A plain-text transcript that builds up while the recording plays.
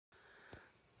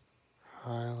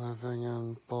Hi, living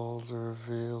in Boulder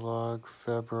vlog,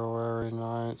 February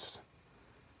 9th,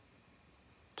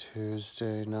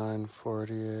 Tuesday,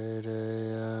 9:48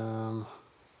 a.m.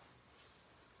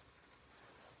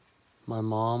 My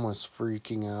mom was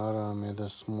freaking out on me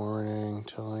this morning,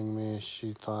 telling me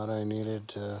she thought I needed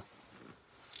to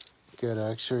get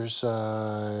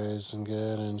exercise and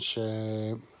get in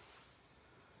shape.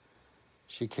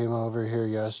 She came over here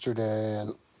yesterday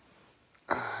and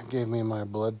gave me my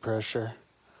blood pressure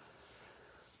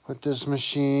with this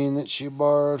machine that she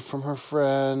borrowed from her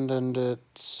friend, and it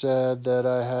said that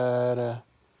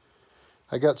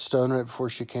I got stoned right before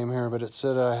she came here, but it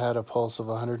said I had a pulse of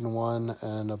 101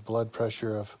 and a blood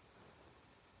pressure of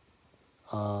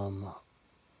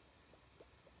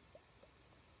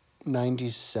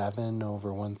 97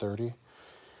 over 130.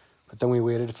 But then we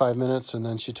waited 5 minutes, and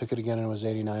then she took it again, and it was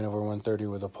 89 over 130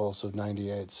 with a pulse of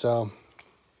 98.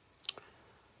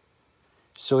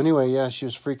 So anyway, yeah, she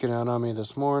was freaking out on me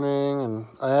this morning, and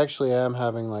I actually am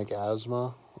having like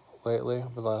asthma lately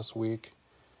over the last week,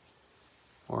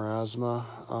 or asthma,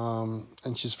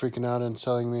 and she's freaking out and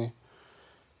telling me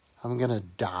I'm gonna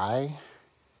die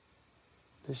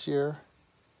this year.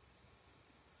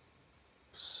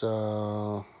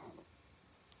 So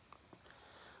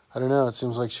I don't know, it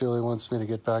seems like she really wants me to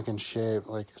get back in shape,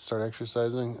 like start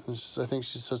exercising. I think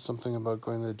she said something about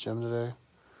going to the gym today.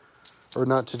 Or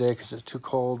not today because it's too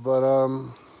cold, but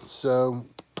so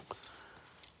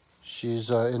she's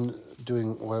in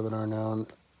doing webinar now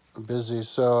and busy,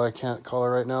 so I can't call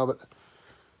her right now. But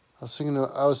I was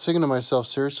thinking to myself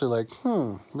seriously, like,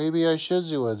 maybe I should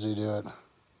Woodsy do it.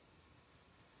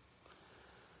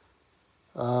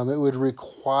 It would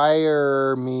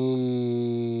require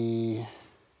me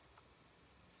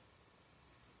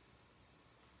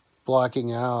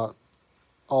blocking out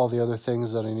all the other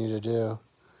things that I need to do.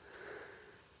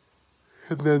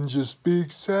 And then just being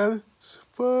satisfied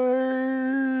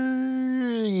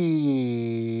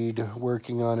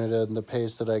working on it at the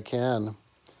pace that I can.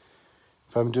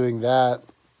 If I'm doing that,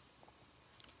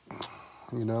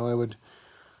 I would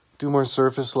do more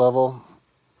surface level.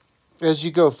 As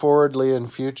you go forwardly in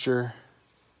future,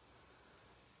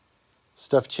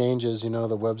 stuff changes, the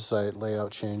website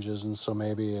layout changes, and so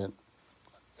maybe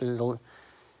it'll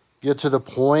get to the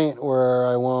point where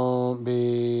I won't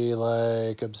be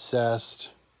like obsessed.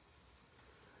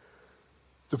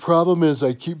 The problem is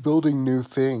I keep building new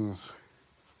things.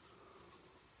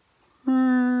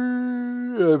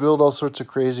 I build all sorts of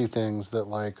crazy things that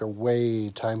like are way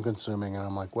time consuming, and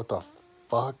I'm like, what the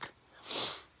fuck?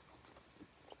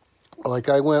 Like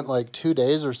I went like 2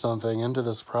 days or something into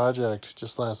this project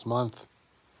just last month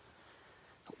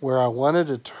where I wanted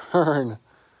to turn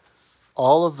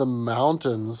all of the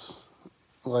mountains,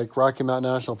 like Rocky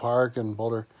Mountain National Park and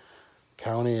Boulder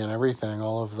County and everything,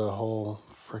 all of the whole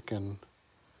frickin'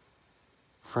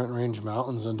 Front Range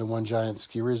Mountains into one giant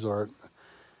ski resort.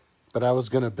 But I was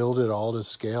going to build it all to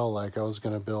scale. Like I built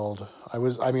a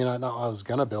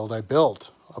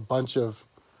bunch of,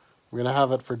 I'm going to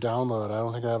have it for download. I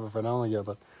don't think I have it for download yet,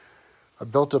 but I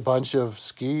built a bunch of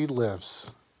ski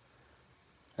lifts.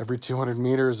 Every 200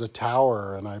 meters, a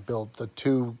tower, and I built the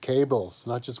 2 cables,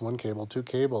 not just one cable, 2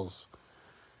 cables.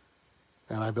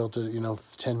 And I built it,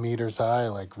 10 meters high,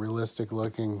 like realistic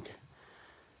looking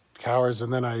towers.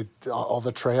 And then all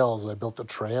the trails, I built the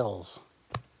trails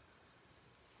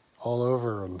all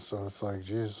over. And so it's like,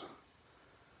 geez.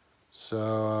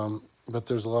 So, but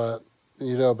there's a lot,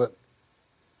 but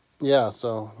yeah,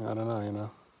 so I don't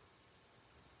know,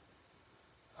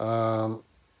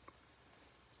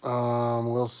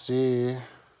 we'll see.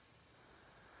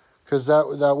 Because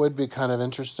that would be kind of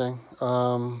interesting.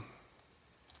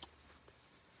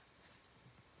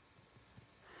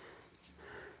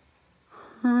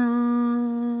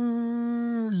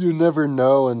 You never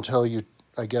know until you,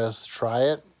 I guess, try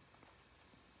it.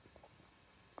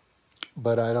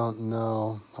 But I don't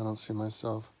know. I don't see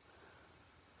myself.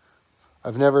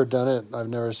 I've never done it. I've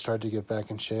never tried to get back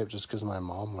in shape just because my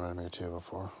mom wanted me to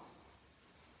before.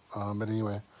 But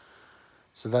anyway,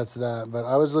 so that's that. But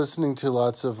I was listening to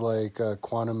lots of like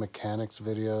quantum mechanics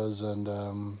videos and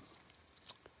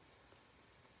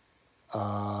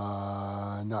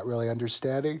not really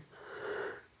understanding.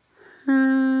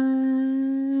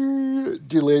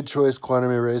 Delayed choice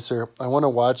quantum eraser. I want to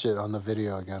watch it on the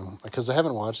video again because I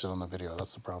haven't watched it on the video.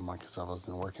 That's the problem, because I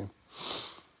wasn't working.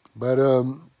 But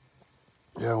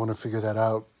yeah, I want to figure that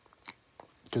out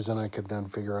because then I could then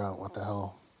figure out what the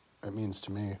hell it means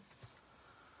to me.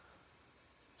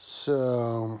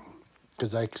 So,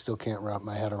 because I still can't wrap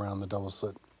my head around the double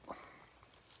slit.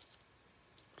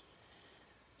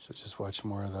 So just watch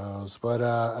more of those. But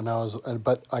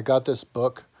but I got this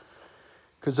book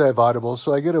because I have Audible,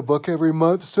 so I get a book every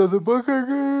month. So the book I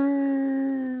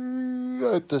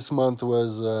got this month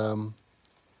was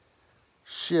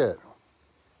shit.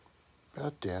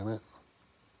 God damn it.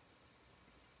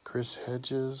 Chris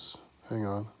Hedges. Hang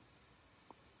on.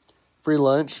 Free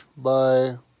Lunch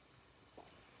by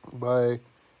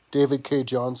David K.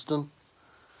 Johnston.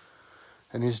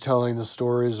 And he's telling the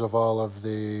stories of all of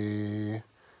the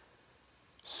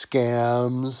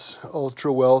scams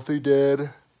ultra wealthy did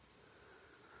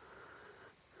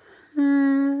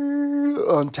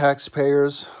on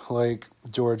taxpayers, like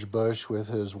George Bush with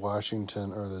his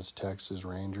Washington or his Texas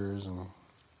Rangers and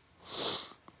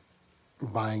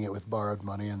buying it with borrowed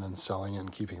money and then selling it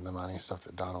and keeping the money, stuff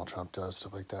that Donald Trump does,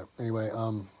 stuff like that. Anyway,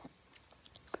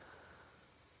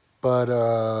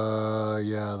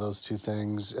 yeah, those two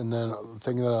things. And then the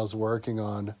thing that I was working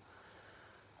on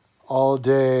all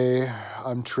day,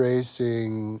 I'm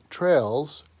tracing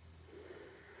trails.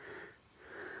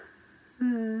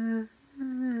 And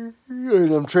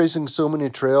I'm tracing so many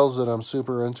trails that I'm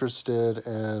super interested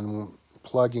in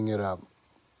plugging it up.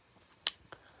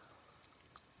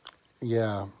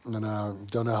 Yeah, and I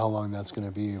don't know how long that's going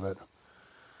to be, but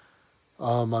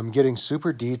I'm getting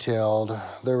super detailed.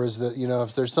 There was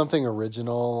if there's something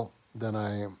original, then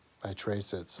I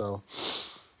trace it. So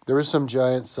there was some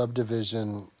giant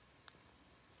subdivision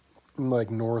in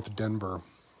like North Denver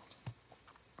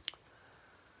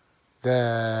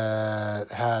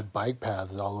that had bike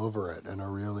paths all over it in a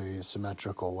really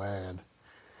symmetrical way. And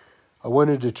I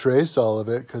wanted to trace all of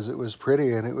it because it was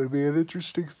pretty and it would be an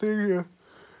interesting thing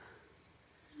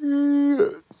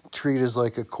to treat as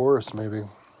like a course maybe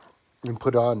and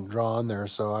draw on there.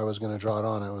 So I was going to draw it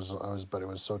on. But it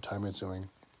was so time consuming.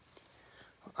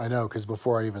 I know, because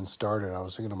before I even started, I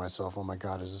was thinking to myself, oh my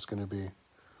God, is this going to be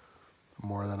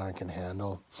more than I can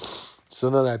handle? So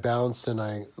then I bounced and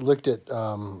I looked at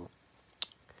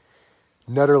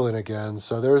Netherland again.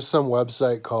 So there's some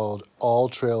website called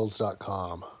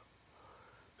alltrails.com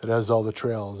that has all the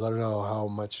trails. I don't know how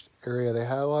much area they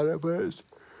have on it, but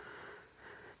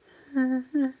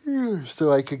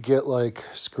so I could get like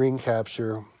screen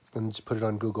capture and just put it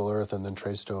on Google Earth and then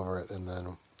traced over it. And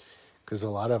then, because a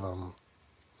lot of them,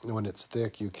 when it's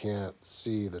thick, you can't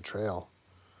see the trail.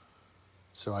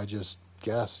 So I just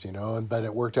guessed, but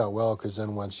it worked out well because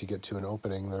then once you get to an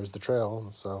opening, there's the trail.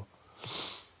 So,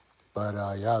 but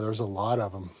yeah, there's a lot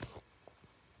of them.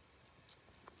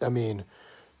 I mean,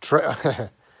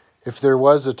 if there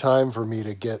was a time for me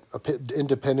to get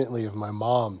independently of my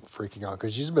mom freaking out,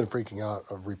 because she's been freaking out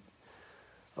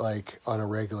like on a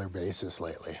regular basis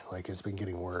lately, like it's been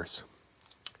getting worse.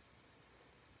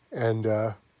 And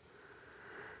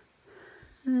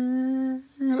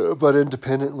but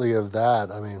independently of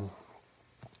that, I mean,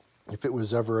 if it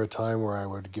was ever a time where I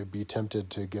would be tempted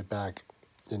to get back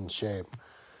in shape,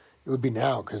 it would be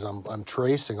now, because I'm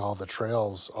tracing all the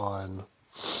trails on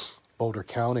Boulder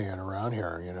County and around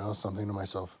here, something to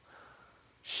myself,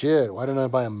 shit, why didn't I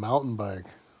buy a mountain bike?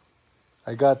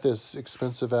 I got this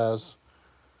expensive ass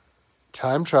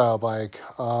time trial bike,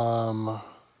 but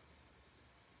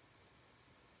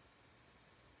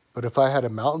if I had a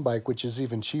mountain bike, which is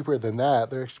even cheaper than that,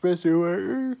 they're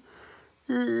expensive,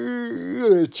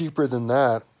 cheaper than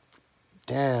that,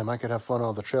 damn, I could have fun on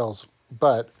all the trails,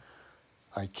 but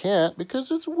I can't because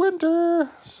it's winter,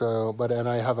 and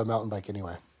I have a mountain bike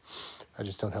anyway. I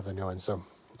just don't have the new one, so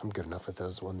I'm good enough with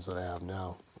those ones that I have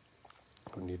now.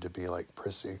 I don't need to be like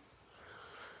prissy.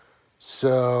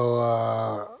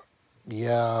 So,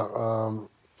 yeah,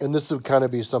 and this would kind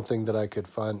of be something that I could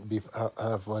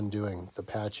have fun doing, the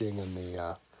patching and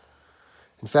the,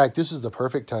 in fact, this is the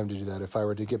perfect time to do that if I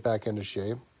were to get back into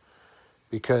shape,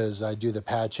 because I do the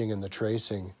patching and the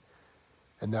tracing,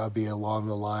 and that would be along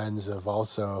the lines of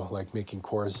also like making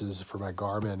courses for my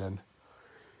Garmin, and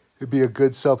it'd be a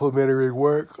good supplementary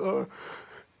work on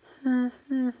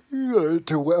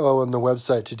the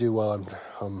website to do while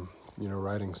I'm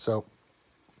writing. So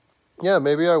yeah,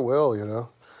 maybe I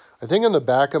will, I think in the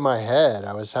back of my head,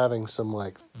 I was having some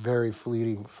like very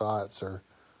fleeting thoughts or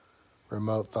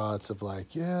remote thoughts of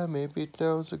like, yeah, maybe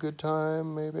now's a good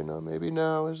time. Maybe no, maybe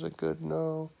now is a good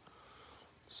no.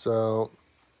 So,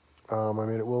 I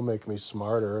mean, it will make me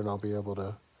smarter and I'll be able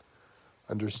to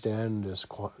understand this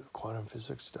quantum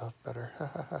physics stuff better.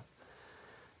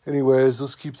 Anyways,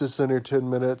 let's keep this under 10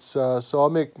 minutes. So I'll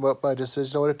make up my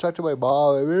decision. I want to talk to my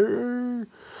mom.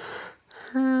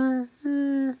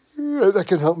 That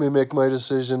can help me make my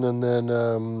decision and then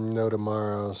know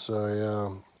tomorrow. So yeah,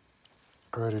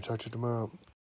 all right, I'll talk to you tomorrow.